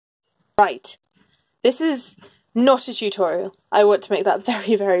Right, this is not a tutorial. I want to make that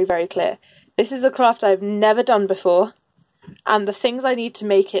very, very, very clear. This is a craft I've never done before, and the things I need to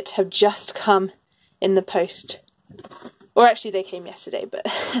make it have just come in the post. Or actually they came yesterday, but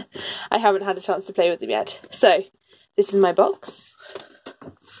I haven't had a chance to play with them yet. So, this is my box.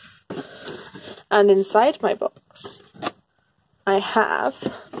 And inside my box, I have...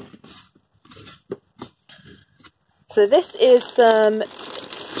 So this is some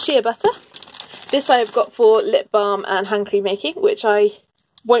shea butter. This I've got for lip balm and hand cream making, which I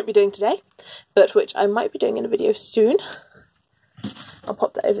won't be doing today, but which I might be doing in a video soon. I'll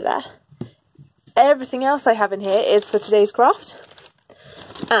pop that over there. Everything else I have in here is for today's craft.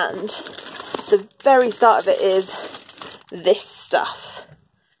 And the very start of it is this stuff.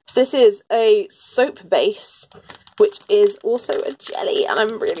 So this is a soap base, which is also a jelly, and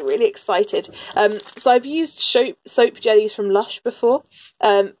I'm really, really excited. So I've used soap jellies from Lush before,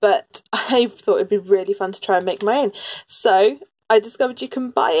 but I thought it'd be really fun to try and make my own. So I discovered you can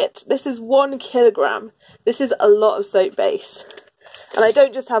buy it. This is 1 kilogram. This is a lot of soap base. And I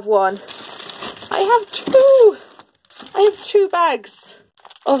don't just have one, I have 2! I have 2 bags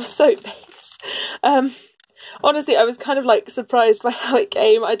of soap base. Honestly, I was kind of like surprised by how it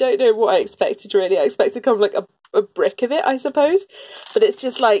came. I don't know what I expected really. I expected kind of like a brick of it, I suppose. But it's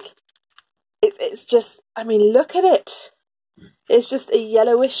just like, it's just, I mean, look at it. It's just a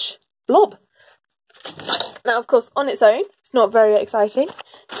yellowish blob. Now, of course, on its own, it's not very exciting.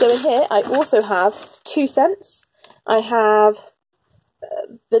 So in here, I also have 2 scents. I have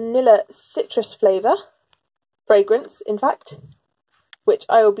vanilla citrus fragrance, in fact, which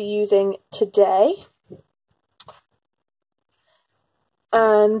I will be using today.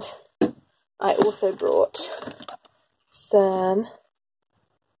 And I also brought some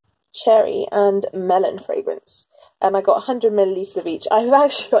cherry and melon fragrance. And I got 100 millilitres of each. I've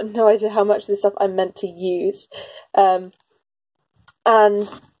actually got no idea how much of this stuff I'm meant to use. And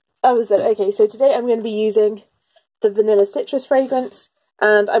as I said, okay, so today I'm going to be using the vanilla citrus fragrance,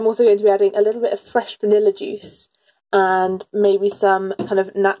 and I'm also going to be adding a little bit of fresh vanilla juice and maybe some kind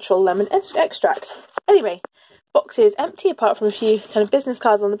of natural lemon extract. Anyway, box is empty apart from a few kind of business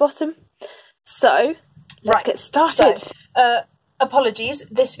cards on the bottom. So let's get started. So, apologies,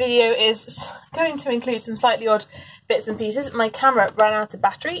 this video is going to include some slightly odd bits and pieces. My camera ran out of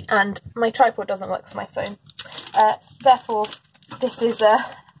battery and my tripod doesn't work for my phone. Therefore, this is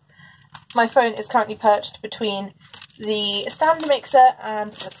my phone is currently perched between the stand mixer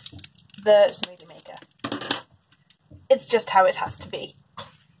and the smoothie maker. It's just how it has to be.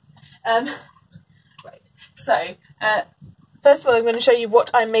 Right, so first of all I'm going to show you what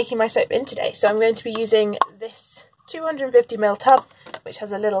I'm making my soap in today. So I'm going to be using this 250ml tub, which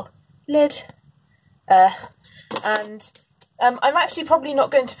has a little lid, and I'm actually probably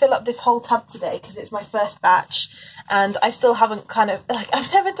not going to fill up this whole tub today because it's my first batch and I still haven't kind of, like,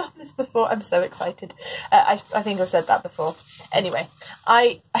 I've never done this before. I'm so excited. I think I've said that before. Anyway,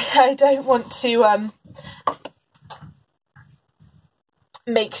 I don't want to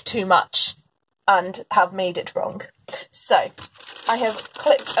make too much and have made it wrong. So I have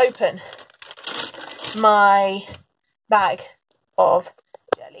clipped open my bag of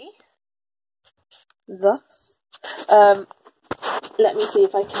jelly, thus. Let me see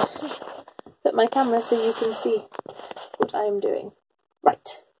if I can put my camera so you can see what I'm doing.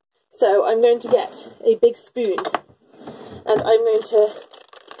 Right, so I'm going to get a big spoon and I'm going to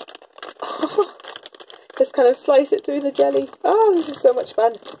just kind of slice it through the jelly. Oh, this is so much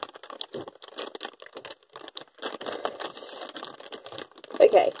fun.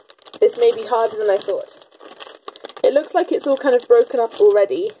 Okay, this may be harder than I thought. It looks like it's all kind of broken up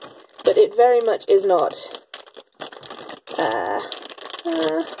already, but it very much is not.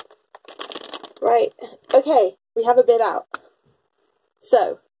 Right, okay, we have a bit out.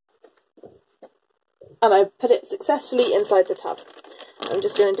 So, and I put it successfully inside the tub. I'm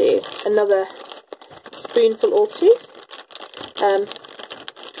just going to do another spoonful or two. I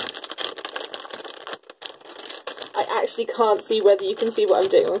actually can't see whether you can see what I'm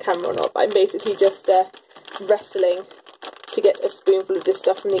doing on camera or not, but I'm basically just wrestling to get a spoonful of this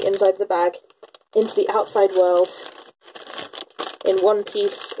stuff from the inside of the bag into the outside world in one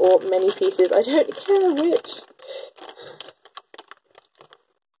piece or many pieces. I don't care which.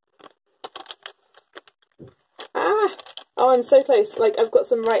 Ah! Oh, I'm so close. Like, I've got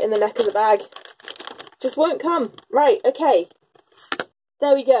some right in the neck of the bag. Just won't come. Right, okay.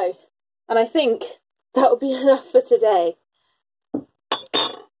 There we go. And I think that will be enough for today.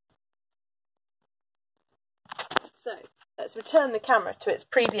 So, let's return the camera to its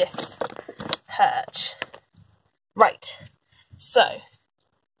previous perch. Right, so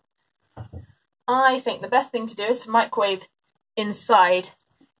I think the best thing to do is to microwave inside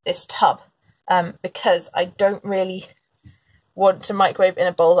this tub, because I don't really want to microwave in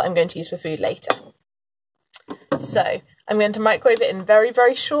a bowl that I'm going to use for food later. So I'm going to microwave it in very,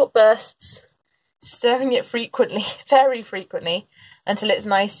 very short bursts, stirring it frequently, very frequently, until it's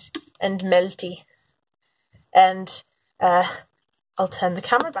nice and melty. And I'll turn the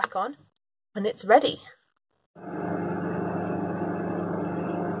camera back on when it's ready.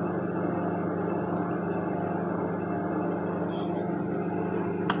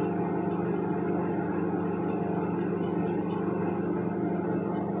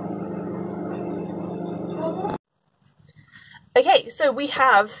 Okay, so we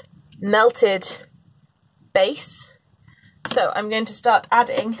have melted base. So I'm going to start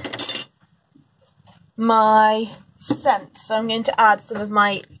adding my scent. So I'm going to add some of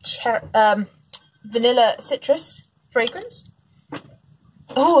my vanilla citrus fragrance.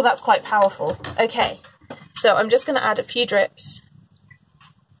 Oh, that's quite powerful. Okay, so I'm just going to add a few drips.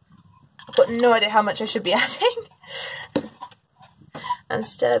 I've got no idea how much I should be adding. And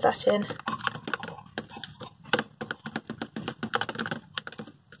stir that in.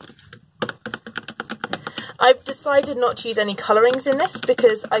 I've decided not to use any colourings in this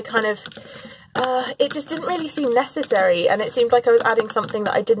because I kind of, it just didn't really seem necessary, and it seemed like I was adding something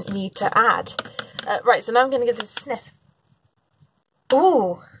that I didn't need to add. Right, so now I'm going to give this a sniff.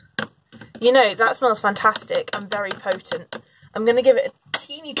 Ooh, you know, that smells fantastic and very potent. I'm going to give it a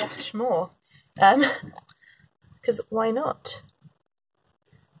teeny dash more, because why not?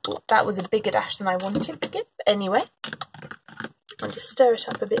 That was a bigger dash than I wanted to give. Anyway, I'll just stir it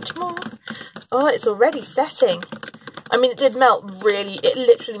up a bit more. Oh, it's already setting. I mean, it did melt really, it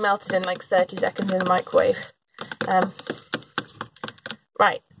literally melted in like 30 seconds in the microwave.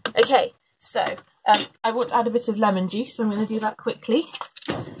 Right, okay, so I want to add a bit of lemon juice, so I'm going to do that quickly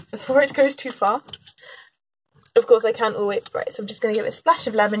before it goes too far. Of course, I can't always, right, so I'm just going to give it a splash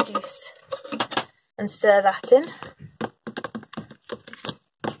of lemon juice and stir that in.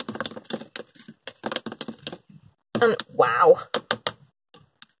 And wow.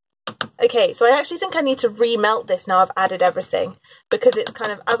 Okay, so I actually think I need to remelt this now I've added everything, because it's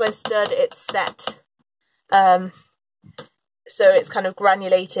kind of, as I've stirred it, it's set. So it's kind of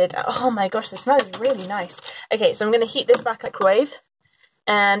granulated. Oh my gosh, the smell is really nice. Okay, so I'm going to heat this back microwave,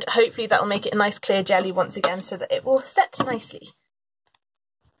 and hopefully that'll make it a nice clear jelly once again so that it will set nicely.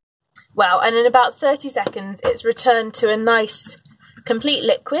 Wow, and in about 30 seconds it's returned to a nice complete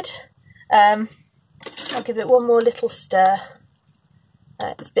liquid. I'll give it one more little stir.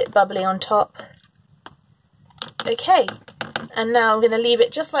 It's a bit bubbly on top. Okay, and now I'm going to leave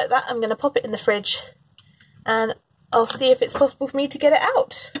it just like that. I'm going to pop it in the fridge, and I'll see if it's possible for me to get it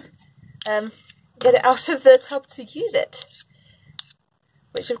out. Get it out of the tub to use it,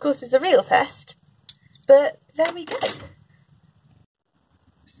 which of course is the real test, but there we go.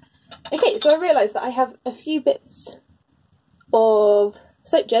 Okay, so I realised that I have a few bits of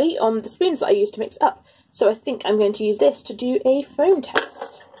soap jelly on the spoons that I used to mix up. So I think I'm going to use this to do a foam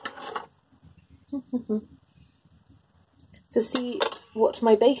test. To see what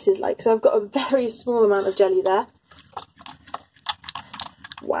my base is like. So I've got a very small amount of jelly there.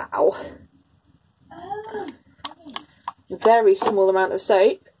 Wow. Very small amount of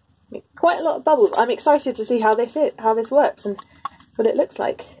soap. Quite a lot of bubbles. I'm excited to see how this works and what it looks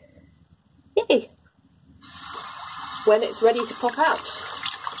like. Yay! When it's ready to pop out.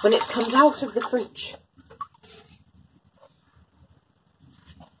 When it comes out of the fridge.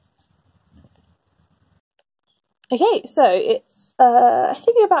 Okay, so it's I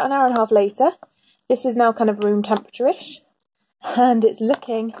think about an hour and a half later. This is now kind of room temperature-ish, and it's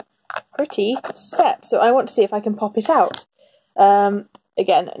looking pretty set. So I want to see if I can pop it out.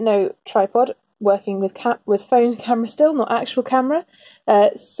 Again, no tripod, working with phone camera still, not actual camera.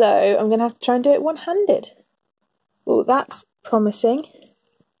 So I'm going to have to try and do it one-handed. Oh, that's promising.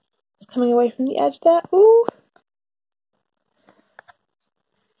 It's coming away from the edge there. Ooh,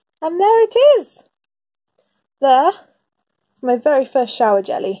 and there it is. There, it's my very first shower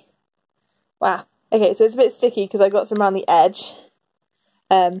jelly. Wow. Okay, so it's a bit sticky because I got some around the edge.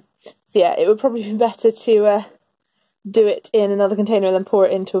 So yeah, it would probably be better to do it in another container and then pour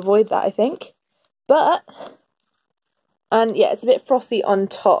it in to avoid that, I think. And yeah, it's a bit frothy on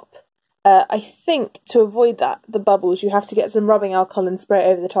top. I think to avoid that, the bubbles, you have to get some rubbing alcohol and spray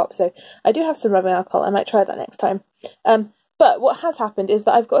it over the top. So I do have some rubbing alcohol. I might try that next time. But what has happened is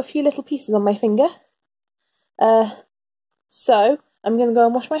that I've got a few little pieces on my finger. So I'm going to go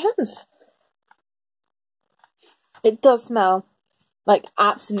and wash my hands. It does smell like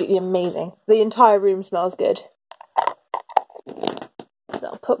absolutely amazing. The entire room smells good.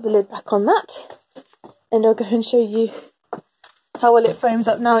 I'll put the lid back on that, and I'll go and show you how well it foams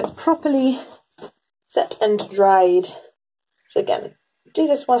up now it's properly set and dried. So again, do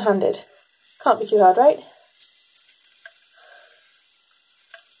this one-handed. Can't be too hard, right?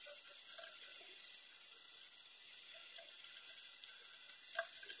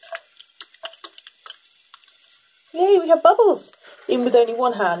 Yay, we have bubbles, even with only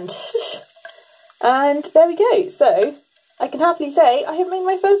one hand. And there we go. So I can happily say I have made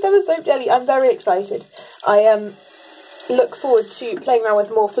my first ever soap jelly. I'm very excited. I look forward to playing around with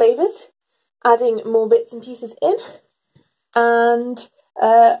more flavours, adding more bits and pieces in. And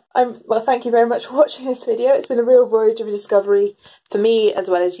well, thank you very much for watching this video. It's been a real voyage of a discovery for me as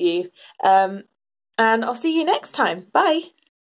well as you. And I'll see you next time. Bye.